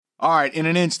All right, in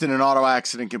an instant, an auto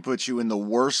accident can put you in the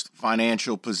worst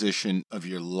financial position of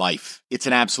your life. It's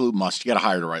an absolute must. You got to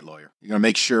hire the right lawyer. You're going to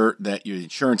make sure that your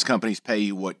insurance companies pay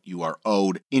you what you are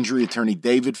owed. Injury attorney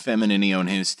David Feminini and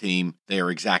his team, they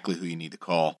are exactly who you need to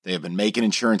call. They have been making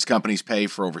insurance companies pay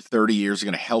for over 30 years.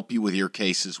 They're going to help you with your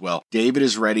case as well. David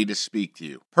is ready to speak to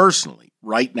you personally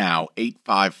right now.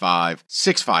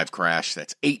 855-65-CRASH.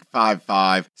 That's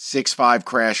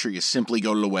 855-65-CRASH, or you simply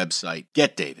go to the website,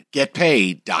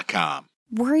 getdavidgetpaid.com.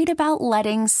 Worried about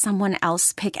letting someone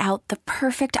else pick out the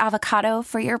perfect avocado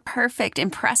for your perfect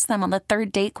impress them on the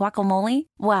third date guacamole?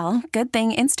 Well, good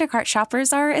thing Instacart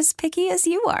shoppers are as picky as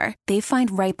you are. They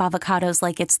find ripe avocados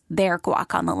like it's their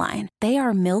guac on the line. They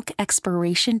are milk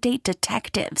expiration date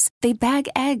detectives. They bag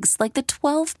eggs like the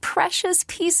 12 precious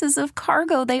pieces of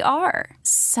cargo they are.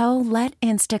 So let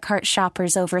Instacart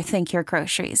shoppers overthink your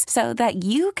groceries so that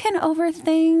you can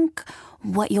overthink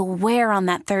what you'll wear on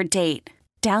that third date.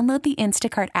 Download the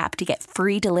Instacart app to get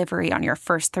free delivery on your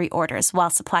first 3 orders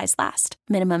while supplies last.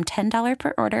 Minimum $10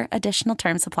 per order. Additional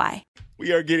terms apply.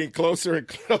 We are getting closer and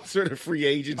closer to free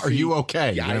agency. Are you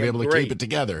okay? Yeah, You're going to be able to keep it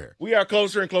together here. We are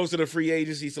closer and closer to free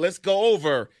agency. So let's go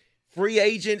over free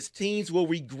agents teams will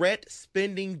regret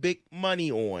spending big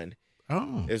money on.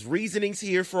 Oh. There's reasonings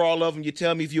here for all of them. You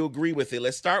tell me if you agree with it.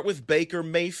 Let's start with Baker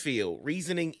Mayfield.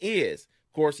 Reasoning is,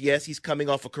 of course, yes, he's coming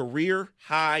off a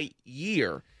career-high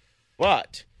year.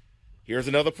 But here's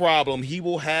another problem. He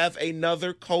will have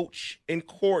another coach and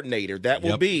coordinator. That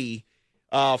will be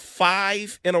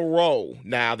 5 in a row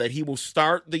now that he will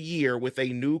start the year with a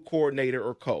new coordinator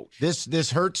or coach.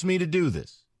 This hurts me to do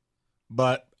this,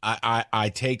 but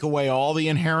I take away all the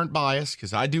inherent bias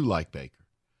because I do like Baker.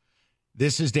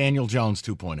 This is Daniel Jones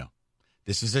 2.0.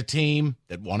 This is a team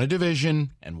that won a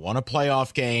division and won a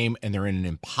playoff game, and they're in an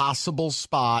impossible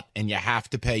spot, and you have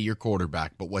to pay your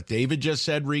quarterback. But what David just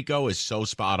said, Rico, is so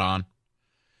spot on.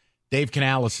 Dave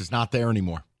Canales is not there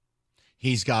anymore.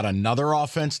 He's got another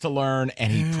offense to learn,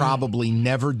 and he probably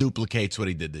never duplicates what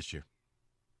he did this year.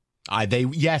 They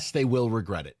will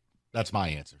regret it. That's my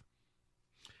answer.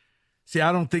 See,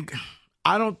 I don't think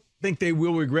they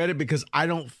will regret it because I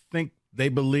don't think they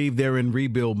believe they're in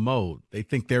rebuild mode. They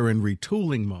think they're in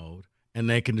retooling mode, and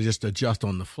they can just adjust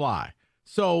on the fly.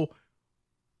 So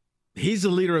he's the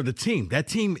leader of the team. That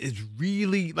team is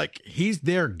really he's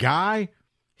their guy.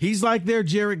 He's like their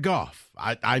Jared Goff.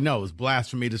 I know it's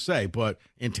blasphemy to say, but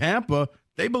in Tampa,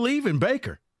 they believe in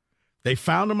Baker. They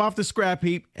found him off the scrap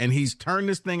heap, and he's turned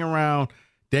this thing around.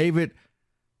 David,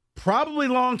 probably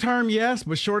long-term, yes,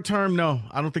 but short-term, no.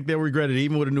 I don't think they'll regret it,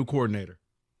 even with a new coordinator.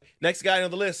 Next guy on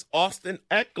the list, Austin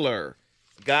Eckler,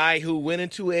 guy who went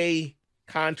into a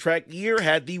contract year,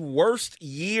 had the worst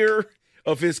year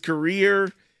of his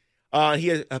career.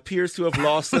 He appears to have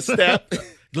lost a step.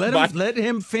 Let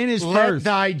him finish Let first.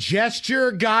 thy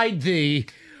gesture guide thee.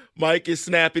 Mike is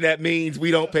snapping. That means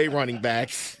we don't pay running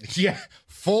backs. Yeah,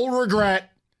 full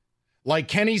regret. Like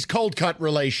Kenny's cold cut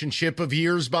relationship of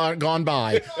years gone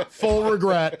by. Full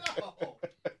regret.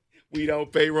 We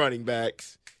don't pay running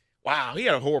backs. Wow, he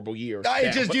had a horrible year.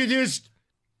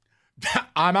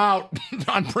 I'm out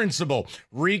on principle.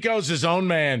 Rico's his own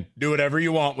man. Do whatever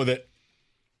you want with it.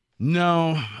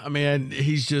 No, I mean,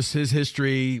 he's just his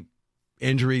history,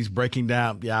 injuries, breaking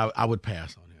down. Yeah, I would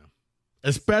pass on him.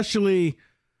 Especially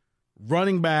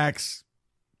running backs.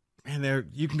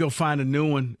 Man, you can go find a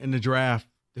new one in the draft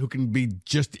who can be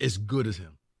just as good as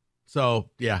him. So,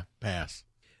 yeah, pass.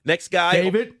 Next guy.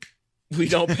 David? We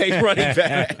don't pay running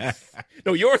backs.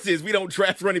 No, yours is we don't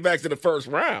draft running backs in the first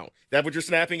round. Is that what you're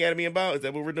snapping at me about? Is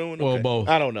that what we're doing? Well, both.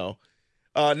 I don't know.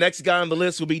 Next guy on the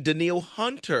list will be Danielle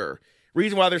Hunter.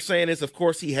 Reason why they're saying this, of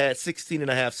course, he had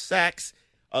 16.5 sacks,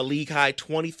 a league-high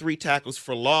 23 tackles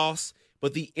for loss,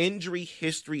 but the injury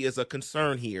history is a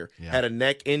concern here. Yeah. Had a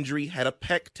neck injury, had a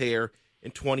pec tear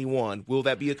in 21. Will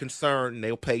that be a concern? And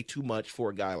they'll pay too much for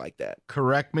a guy like that.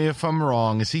 Correct me if I'm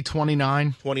wrong. Is he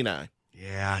 29? 29.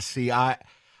 Yeah, see, I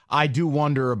do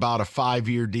wonder about a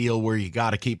 5-year deal where you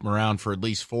got to keep him around for at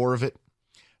least 4 of it.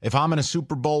 If I'm in a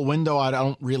Super Bowl window, I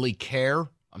don't really care.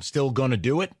 I'm still going to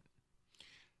do it.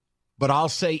 But I'll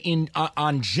say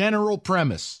on general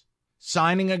premise,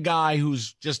 signing a guy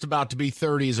who's just about to be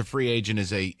 30 as a free agent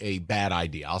is a bad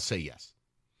idea. I'll say yes.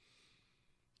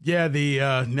 Yeah,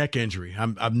 the neck injury.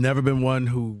 I've never been one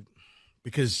who,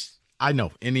 because I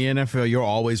know in the NFL you're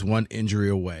always one injury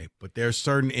away, but there's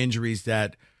certain injuries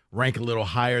that rank a little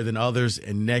higher than others,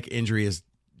 and neck injury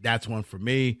that's one for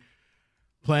me.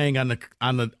 Playing on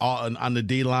the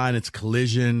D line, it's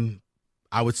collision.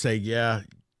 I would say, yeah,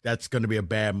 that's going to be a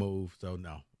bad move. So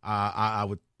no,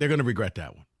 they're going to regret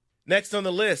that one. Next on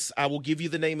the list, I will give you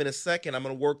the name in a second. I'm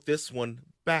going to work this one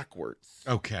backwards.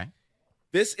 Okay.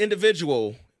 This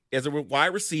individual, as a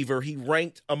wide receiver, he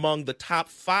ranked among the top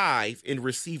 5 in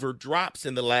receiver drops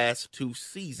in the last 2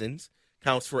 seasons.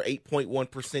 Counts for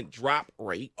 8.1% drop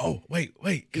rate. Oh, wait.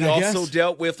 He also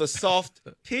dealt with a soft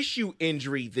tissue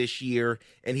injury this year,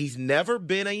 and he's never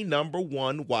been a number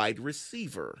 1 wide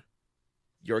receiver.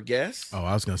 Your guess? Oh,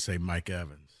 I was going to say Mike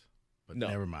Evans, but No.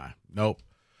 never mind. Nope.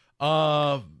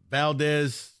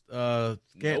 Valdez. Nope.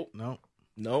 No.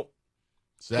 Nope.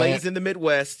 Plays in the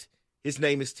Midwest. His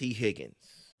name is T. Higgins.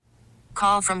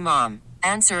 Call from mom.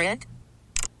 Answer it.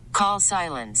 Call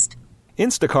silenced.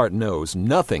 Instacart knows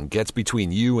nothing gets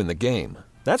between you and the game.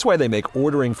 That's why they make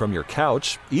ordering from your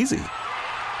couch easy.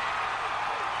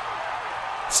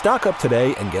 Stock up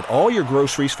today and get all your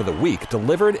groceries for the week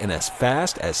delivered in as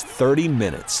fast as 30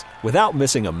 minutes without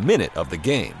missing a minute of the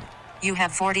game. You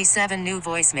have 47 new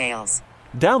voicemails.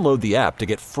 Download the app to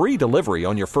get free delivery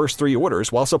on your first 3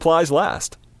 orders while supplies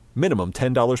last. Minimum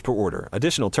 $10 per order.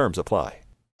 Additional terms apply.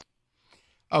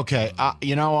 Okay,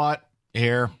 you know what?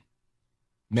 Here,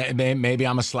 maybe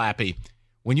I'm a slappy.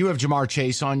 When you have Jamar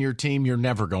Chase on your team, you're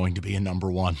never going to be a number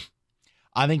 1.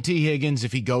 I think T. Higgins,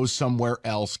 if he goes somewhere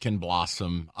else, can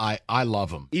blossom. I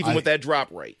love him. Even with that drop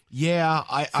rate. Yeah,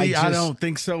 I don't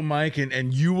think so, Mike,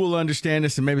 and you will understand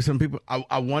this, and maybe some people.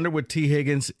 I wonder what T.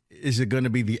 Higgins, is it going to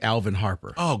be the Alvin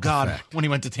Harper? Oh, God, effect? when he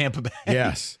went to Tampa Bay.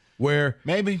 Yes, where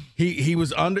maybe he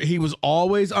was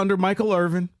always under Michael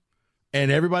Irvin,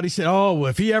 and everybody said, oh, well,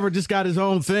 if he ever just got his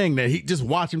own thing, that he just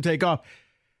watch him take off.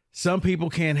 Some people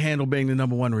can't handle being the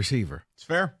number 1 receiver. It's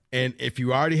fair. And if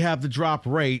you already have the drop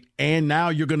rate and now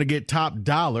you're going to get top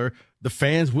dollar, the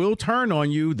fans will turn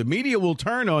on you, the media will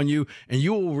turn on you, and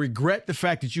you will regret the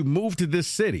fact that you moved to this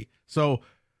city. So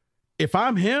if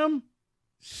I'm him,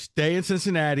 stay in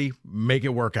Cincinnati, make it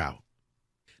work out.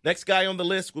 Next guy on the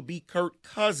list would be Kirk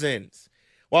Cousins.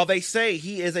 While they say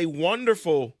he is a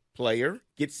wonderful player,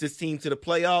 gets his team to the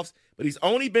playoffs, but he's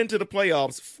only been to the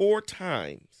playoffs 4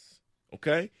 times,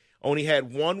 okay? Only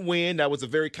had 1 win. That was a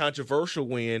very controversial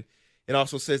win. It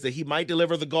also says that he might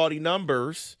deliver the gaudy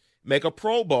numbers, make a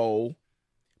Pro Bowl,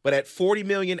 but at $40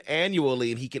 million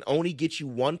annually, and he can only get you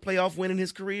 1 playoff win in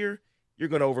his career, you're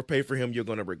going to overpay for him. You're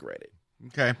going to regret it.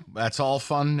 Okay, that's all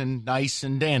fun and nice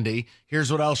and dandy.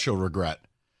 Here's what else you'll regret.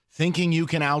 Thinking you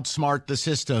can outsmart the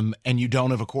system and you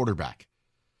don't have a quarterback.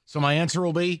 So my answer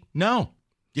will be no.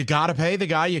 You got to pay the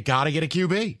guy. You got to get a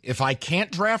QB. If I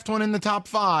can't draft one in the top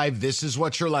 5, this is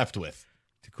what you're left with.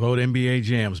 To quote NBA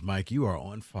Jams, Mike, you are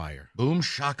on fire. Boom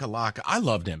shakalaka. I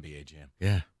loved NBA Jam.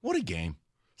 Yeah. What a game.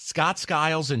 Scott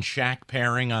Skiles and Shaq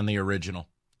pairing on the original.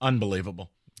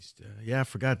 Unbelievable. Yeah, I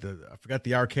forgot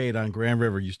the arcade on Grand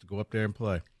River. Used to go up there and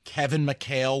play. Kevin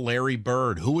McHale, Larry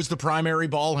Bird. Who was the primary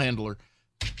ball handler?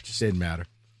 Just didn't matter.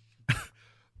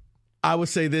 I would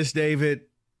say this, David.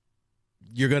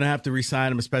 You're going to have to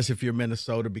re-sign him, especially if you're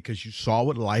Minnesota, because you saw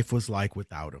what life was like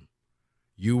without him.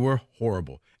 You were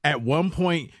horrible. At one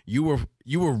point, you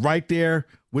were right there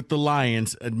with the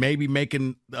Lions and maybe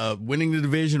making winning the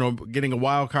division or getting a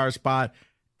wild card spot,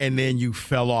 and then you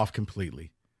fell off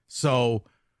completely. So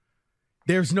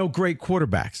there's no great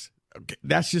quarterbacks.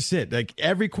 That's just it. Like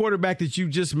every quarterback that you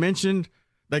just mentioned,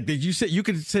 like did you say you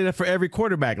could say that for every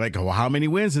quarterback? Like, well, how many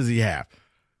wins does he have?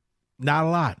 Not a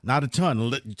lot, not a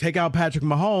ton. Take out Patrick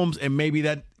Mahomes, and maybe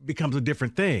that becomes a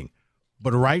different thing.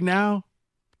 But right now,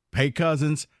 pay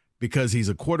Cousins because he's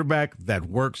a quarterback that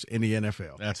works in the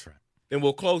NFL. That's right. Then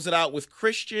we'll close it out with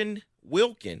Christian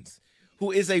Wilkins,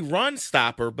 who is a run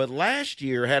stopper, but last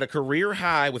year had a career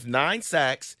high with 9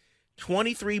 sacks,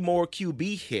 23 more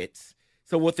QB hits.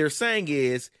 So what they're saying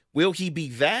is, will he be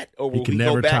that, or will he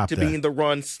go back to being the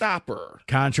run stopper?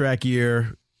 Contract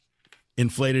year.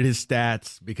 Inflated his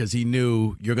stats because he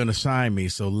knew you're going to sign me,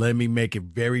 so let me make it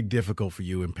very difficult for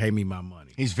you and pay me my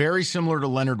money. He's very similar to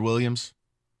Leonard Williams.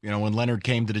 You know, when Leonard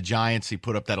came to the Giants, he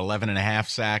put up that 11.5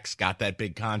 sacks, got that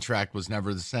big contract, was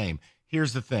never the same.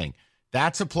 Here's the thing.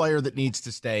 That's a player that needs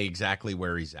to stay exactly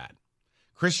where he's at.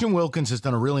 Christian Wilkins has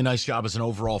done a really nice job as an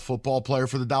overall football player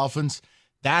for the Dolphins.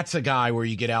 That's a guy where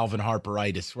you get Alvin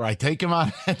Harperitis, where I take him out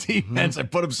of that defense, I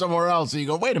put him somewhere else, and you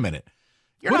go, wait a minute.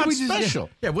 You're not special.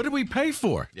 What did we pay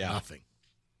for? Yeah. Nothing.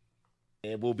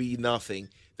 It will be nothing.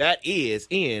 That is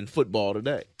in Football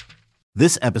Today.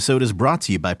 This episode is brought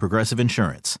to you by Progressive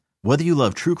Insurance. Whether you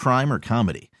love true crime or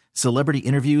comedy, celebrity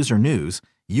interviews or news,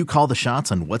 you call the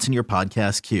shots on what's in your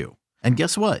podcast queue. And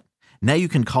guess what? Now you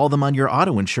can call them on your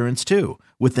auto insurance too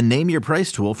with the Name Your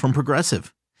Price tool from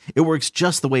Progressive. It works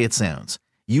just the way it sounds.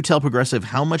 You tell Progressive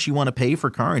how much you want to pay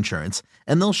for car insurance,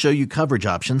 and they'll show you coverage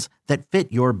options that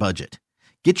fit your budget.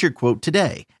 Get your quote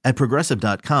today at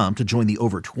Progressive.com to join the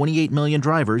over 28 million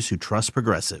drivers who trust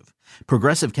Progressive.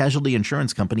 Progressive Casualty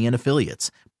Insurance Company and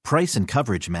Affiliates. Price and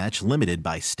coverage match limited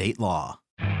by state law.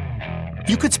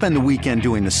 You could spend the weekend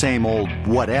doing the same old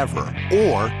whatever,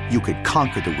 or you could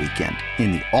conquer the weekend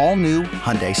in the all-new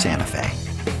Hyundai Santa Fe.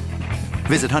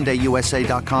 Visit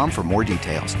HyundaiUSA.com for more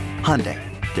details. Hyundai,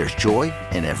 there's joy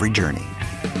in every journey.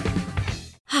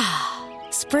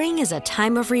 Spring is a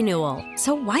time of renewal,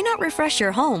 so why not refresh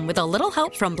your home with a little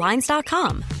help from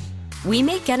Blinds.com? We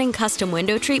make getting custom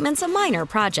window treatments a minor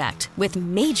project with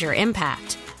major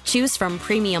impact. Choose from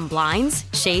premium blinds,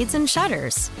 shades, and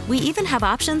shutters. We even have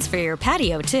options for your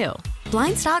patio, too.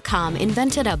 Blinds.com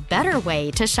invented a better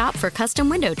way to shop for custom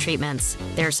window treatments.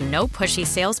 There's no pushy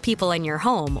salespeople in your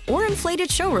home or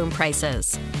inflated showroom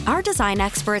prices. Our design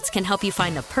experts can help you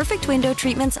find the perfect window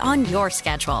treatments on your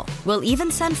schedule. We'll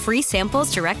even send free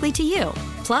samples directly to you.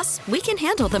 Plus, we can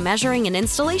handle the measuring and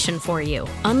installation for you.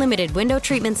 Unlimited window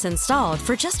treatments installed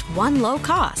for just one low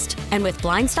cost. And with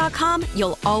Blinds.com,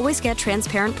 you'll always get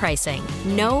transparent pricing.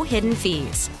 No hidden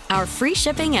fees. Our free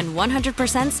shipping and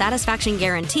 100% satisfaction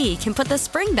guarantee can put the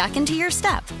spring back into your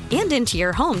step and into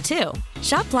your home, too.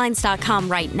 Shop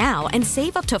Blinds.com right now and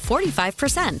save up to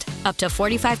 45%. Up to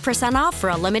 45% off for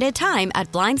a limited time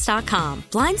at Blinds.com.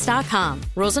 Blinds.com.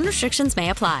 Rules and restrictions may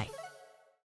apply.